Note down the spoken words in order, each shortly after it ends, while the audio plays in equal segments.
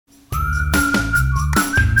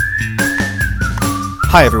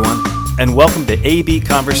Hi, everyone, and welcome to AB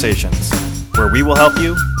Conversations, where we will help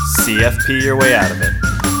you CFP your way out of it.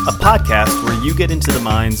 A podcast where you get into the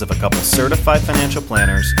minds of a couple certified financial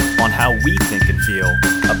planners on how we think and feel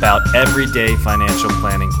about everyday financial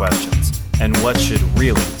planning questions and what should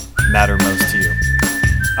really matter most to you.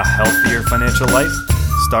 A healthier financial life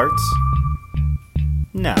starts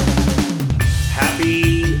now.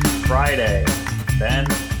 Happy Friday, Ben.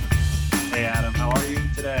 Hey, Adam, how are you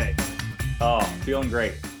today? Oh, feeling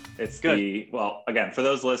great. It's good. Again, for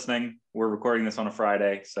those listening, we're recording this on a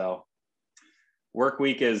Friday, so work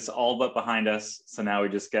week is all but behind us. So now we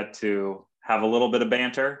just get to have a little bit of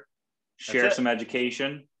banter, share some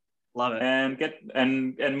education, love it,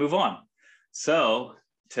 and move on. So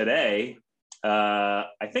today, I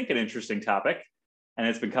think an interesting topic, and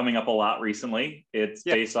it's been coming up a lot recently. It's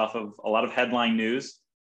based off of a lot of headline news,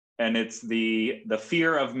 and it's the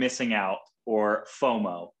fear of missing out, or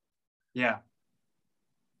FOMO. Yeah.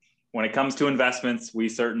 When it comes to investments, we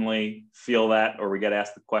certainly feel that, or we get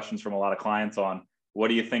asked the questions from a lot of clients on, what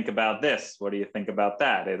do you think about this? What do you think about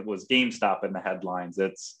that? It was GameStop in the headlines.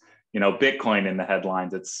 It's, Bitcoin in the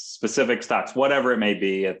headlines. It's specific stocks, whatever it may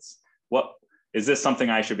be. Is this something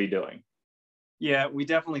I should be doing? Yeah, we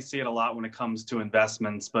definitely see it a lot when it comes to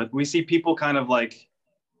investments, but we see people kind of like,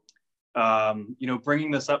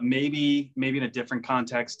 bringing this up maybe in a different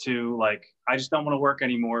context too. Like, I just don't want to work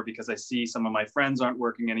anymore because I see some of my friends aren't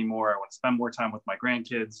working anymore. I want to spend more time with my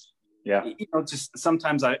grandkids. Yeah. Just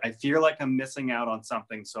sometimes I feel like I'm missing out on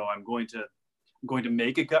something. So I'm going to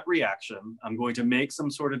make a gut reaction. I'm going to make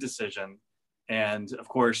some sort of decision. And of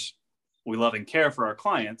course, we love and care for our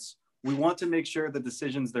clients. We want to make sure the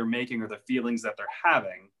decisions they're making or the feelings that they're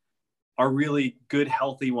having are really good,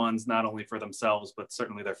 healthy ones, not only for themselves, but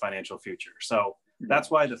certainly their financial future. So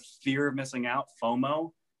that's why the fear of missing out,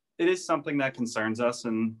 FOMO, it is something that concerns us,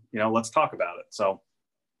 and, let's talk about it. So,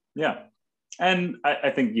 yeah. And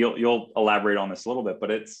I think you'll elaborate on this a little bit,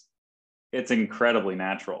 but it's incredibly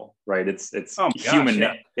natural, right? It's human.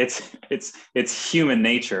 Yeah. It's human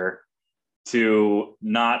nature to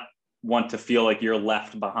not want to feel like you're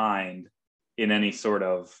left behind in any sort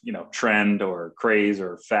of, trend or craze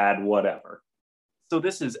or fad, whatever. So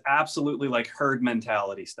this is absolutely like herd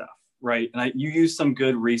mentality stuff, right? And you use some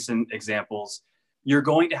good recent examples. You're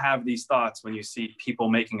going to have these thoughts when you see people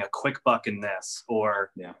making a quick buck in this,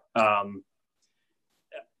 or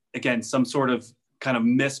again, some sort of kind of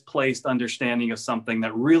misplaced understanding of something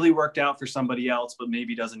that really worked out for somebody else, but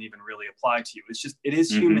maybe doesn't even really apply to you. It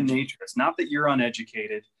is human nature. It's not that you're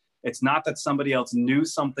uneducated. It's not that somebody else knew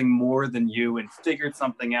something more than you and figured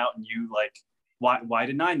something out, and you like, why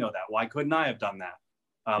didn't I know that? Why couldn't I have done that?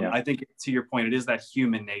 I think, to your point, it is that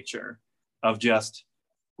human nature of just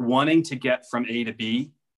wanting to get from A to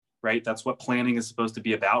B, right? That's what planning is supposed to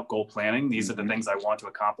be about, goal planning. These are the things I want to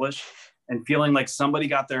accomplish, and feeling like somebody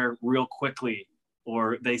got there real quickly,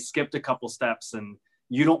 or they skipped a couple steps, and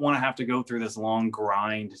you don't want to have to go through this long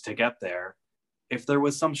grind to get there if there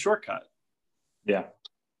was some shortcut. Yeah.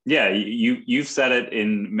 Yeah, you've said it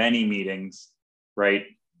in many meetings, right?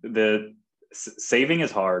 The saving is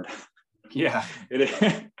hard. Yeah,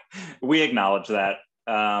 we acknowledge that.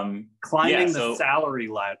 Climbing the salary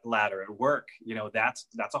ladder at work, that's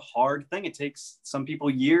a hard thing. It takes some people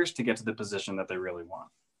years to get to the position that they really want.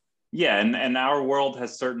 Yeah, and our world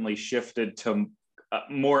has certainly shifted to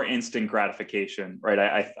more instant gratification, right?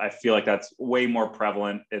 I feel like that's way more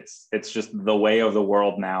prevalent. It's just the way of the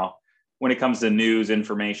world now. When it comes to news,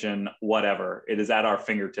 information, whatever, it is at our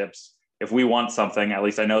fingertips. If we want something, at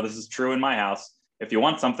least I know this is true in my house, if you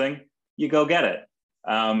want something, you go get it.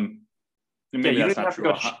 Maybe that's not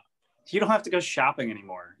true. You don't have to go shopping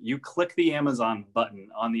anymore. You click the Amazon button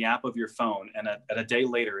on the app of your phone, and at a day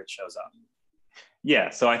later, it shows up.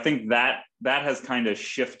 Yeah, so I think that has kind of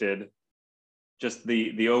shifted just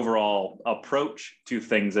the overall approach to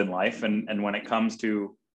things in life. And when it comes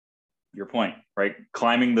to your point, right?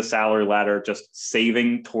 Climbing the salary ladder, just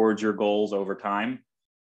saving towards your goals over time.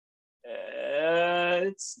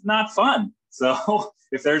 It's not fun. So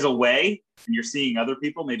if there's a way, and you're seeing other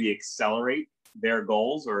people maybe accelerate their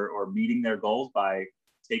goals or meeting their goals by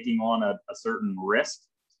taking on a certain risk,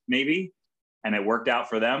 maybe, and it worked out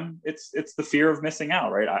for them, it's the fear of missing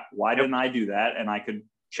out, right? Why didn't I do that? And I could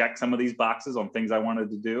check some of these boxes on things I wanted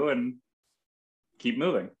to do and keep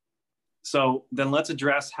moving. So then let's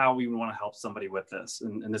address how we want to help somebody with this.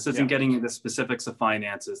 And this isn't getting into specifics of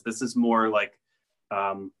finances. This is more like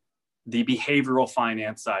the behavioral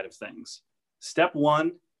finance side of things. Step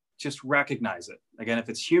one, just recognize it. Again, if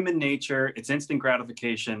it's human nature, it's instant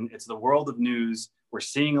gratification, it's the world of news, we're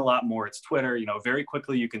seeing a lot more. It's Twitter, very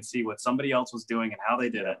quickly you can see what somebody else was doing and how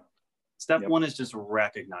they did it. Step one is just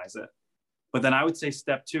recognize it. But then I would say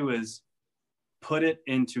step two is put it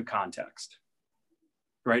into context,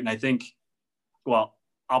 right? And I think, well,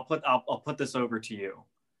 I'll put this over to you.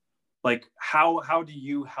 Like, how do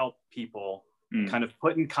you help people kind of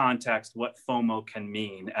put in context what FOMO can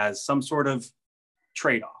mean as some sort of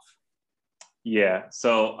trade-off? Yeah,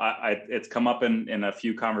 so it's come up in a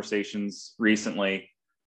few conversations recently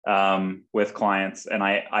with clients, and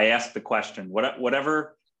I asked the question,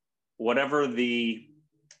 whatever the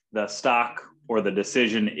stock or the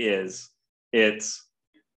decision is, it's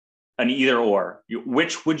an either or.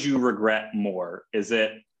 Which would you regret more? Is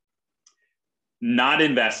it not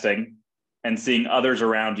investing and seeing others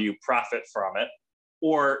around you profit from it,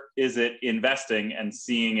 or is it investing and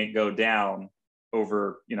seeing it go down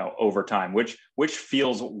over time? Which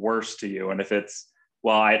feels worse to you? And if it's,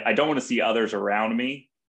 well, I don't want to see others around me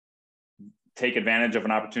take advantage of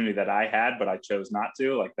an opportunity that I had, but I chose not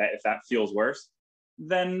to, like that, if that feels worse,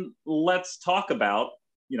 then let's talk about,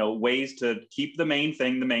 ways to keep the main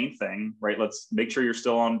thing, right? Let's make sure you're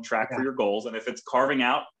still on track for your goals. And if it's carving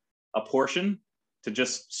out a portion to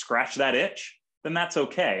just scratch that itch, then that's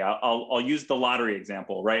okay. I'll use the lottery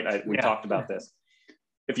example, right? We talked about this.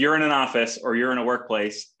 If you're in an office or you're in a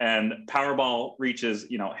workplace and Powerball reaches,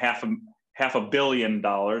 half $1 billion,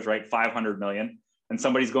 right? 500 million, and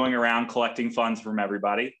somebody's going around collecting funds from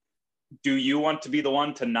everybody, do you want to be the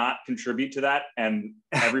one to not contribute to that and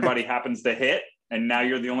everybody happens to hit and now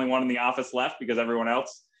you're the only one in the office left because everyone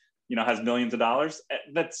else, has millions of dollars?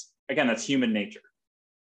 That's human nature.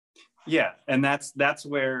 Yeah, and that's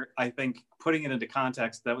where I think putting it into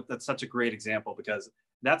context, that's such a great example, because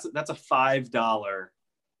that's a $5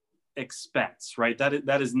 expense, right?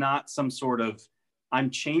 That is not some sort of, I'm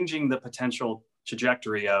changing the potential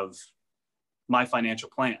trajectory of my financial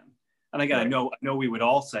plan. And again, right. I know we would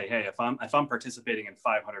all say, hey, if I'm participating in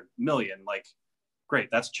 500 million, like, great,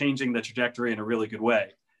 that's changing the trajectory in a really good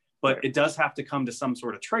way. But right. It does have to come to some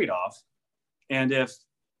sort of trade-off. And if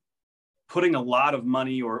putting a lot of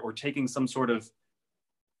money or taking some sort of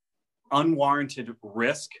unwarranted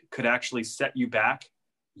risk could actually set you back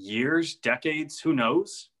years, decades, who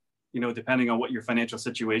knows, depending on what your financial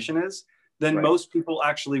situation is, then right. Most people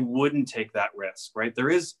actually wouldn't take that risk, right? There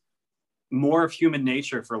is more of human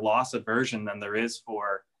nature for loss aversion than there is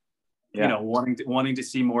for, wanting to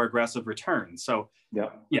see more aggressive returns. So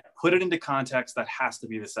put it into context. That has to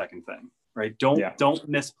be the second thing, right? Don't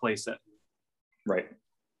misplace it. Right.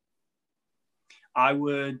 I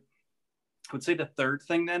would say the third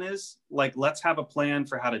thing then is, like, let's have a plan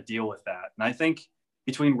for how to deal with that. And I think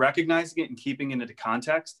between recognizing it and keeping it into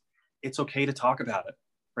context, it's okay to talk about it,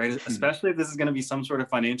 right? Especially if this is going to be some sort of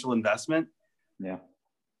financial investment. Yeah.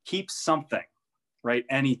 Keep something, right?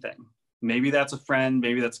 Anything. Maybe that's a friend,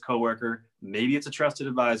 maybe that's a coworker, maybe it's a trusted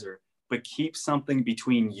advisor, but keep something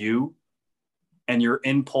between you and your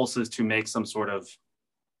impulses to make some sort of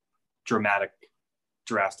drastic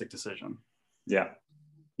decision. Yeah.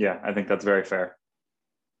 I think that's very fair.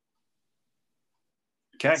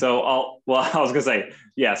 Okay. So I'll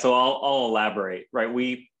elaborate, right?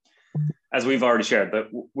 As we've already shared, but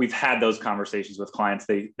we've had those conversations with clients.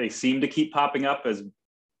 They seem to keep popping up as,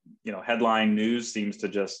 headline news seems to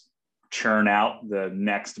just churn out the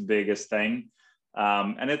next biggest thing.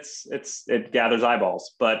 And it gathers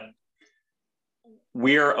eyeballs, but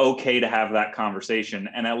we're okay to have that conversation.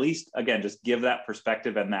 And at least, again, just give that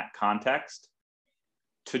perspective and that context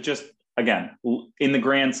to just, again, in the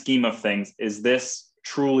grand scheme of things, is this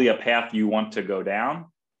truly a path you want to go down?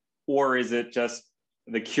 Or is it just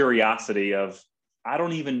the curiosity of, I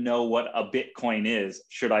don't even know what a Bitcoin is.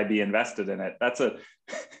 Should I be invested in it? That's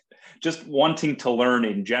just wanting to learn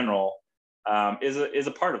in general is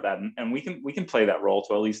a part of that. And we can play that role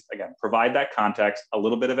to at least, again, provide that context, a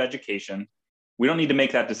little bit of education. We don't need to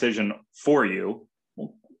make that decision for you.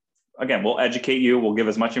 We'll educate you. We'll give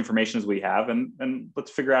as much information as we have, and let's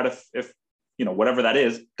figure out if whatever that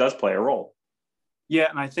is does play a role. Yeah,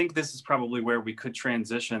 and I think this is probably where we could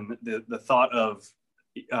transition the thought of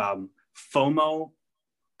FOMO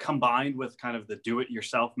combined with kind of the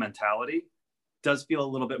do-it-yourself mentality does feel a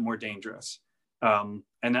little bit more dangerous. And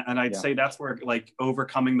I'd say that's where, like,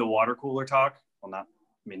 overcoming the water cooler talk. Well,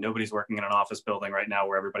 nobody's working in an office building right now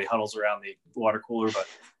where everybody huddles around the water cooler, but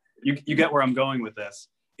you get where I'm going with this.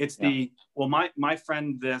 It's my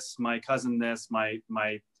friend this, my cousin this,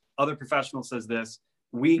 my other professional says this.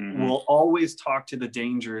 We will always talk to the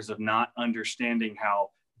dangers of not understanding how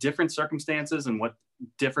different circumstances and what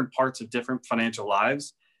different parts of different financial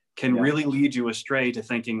lives can really lead you astray to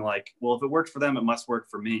thinking like, well, if it worked for them, it must work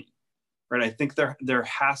for me, right? I think there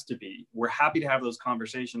has to be. We're happy to have those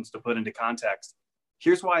conversations to put into context.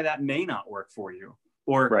 here's why that may not work for you.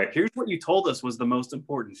 Or here's what you told us was the most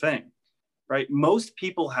important thing, right? Most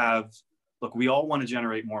people look, we all want to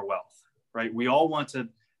generate more wealth, right? We all want to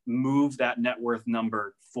move that net worth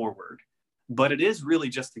number forward, but it is really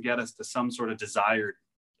just to get us to some sort of desired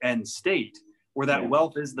end state where that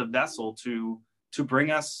wealth is the vessel to bring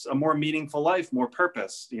us a more meaningful life, more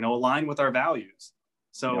purpose, align with our values.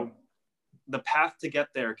 So the path to get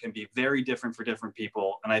there can be very different for different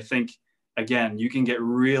people. And I think, again, you can get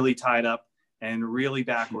really tied up and really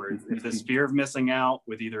backwards if this fear of missing out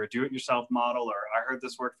with either a do-it-yourself model or I heard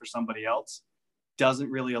this worked for somebody else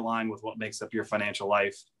doesn't really align with what makes up your financial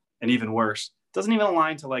life. And even worse, doesn't even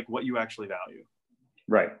align to like what you actually value.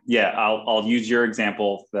 Right. Yeah. I'll use your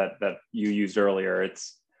example that you used earlier.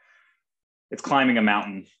 It's climbing a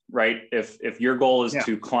mountain, right? If your goal is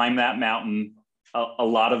to climb that mountain, a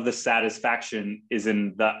lot of the satisfaction is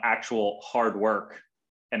in the actual hard work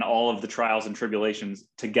and all of the trials and tribulations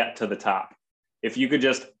to get to the top. If you could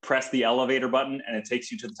just press the elevator button and it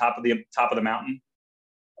takes you to the top of the mountain,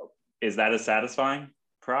 is that as satisfying?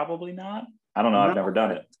 Probably not. I don't know. I've never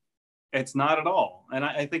done it. It's not at all. And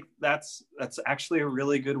I think that's actually a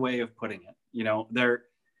really good way of putting it.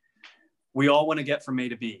 We all want to get from A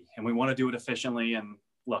to B and we want to do it efficiently. And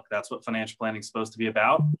look, that's what financial planning is supposed to be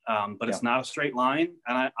about. But it's not a straight line.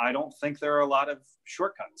 And I don't think there are a lot of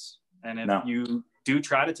shortcuts. And if you do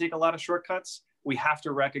try to take a lot of shortcuts, we have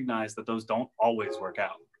to recognize that those don't always work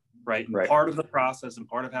out, right? And part of the process and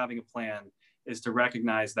part of having a plan is to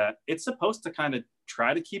recognize that it's supposed to kind of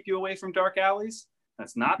try to keep you away from dark alleys.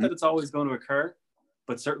 That's not that it's always going to occur,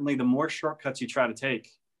 but certainly the more shortcuts you try to take,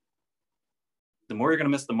 the more you're going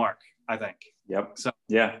to miss the mark, I think. Yep. So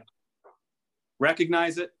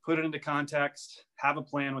recognize it, put it into context, have a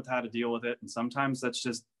plan with how to deal with it. And sometimes that's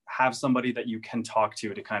just have somebody that you can talk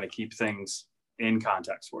to kind of keep things in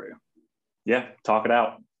context for you. Yeah. Talk it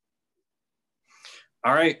out.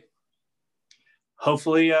 All right.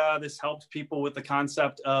 Hopefully this helped people with the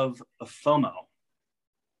concept of FOMO.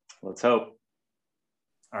 Let's hope.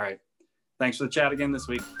 All right. Thanks for the chat again this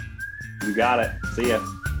week. You got it. See ya.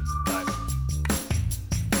 Bye.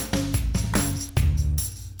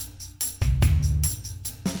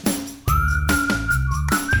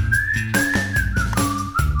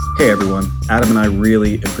 Hey everyone, Adam and I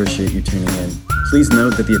really appreciate you tuning in. Please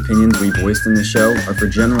note that the opinions we voiced in the show are for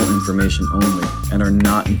general information only and are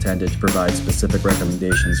not intended to provide specific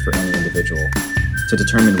recommendations for any individual. To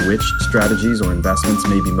determine which strategies or investments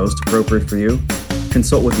may be most appropriate for you,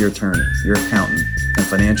 consult with your attorney, your accountant, and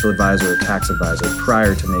financial advisor or tax advisor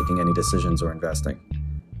prior to making any decisions or investing.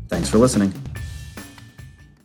 Thanks for listening.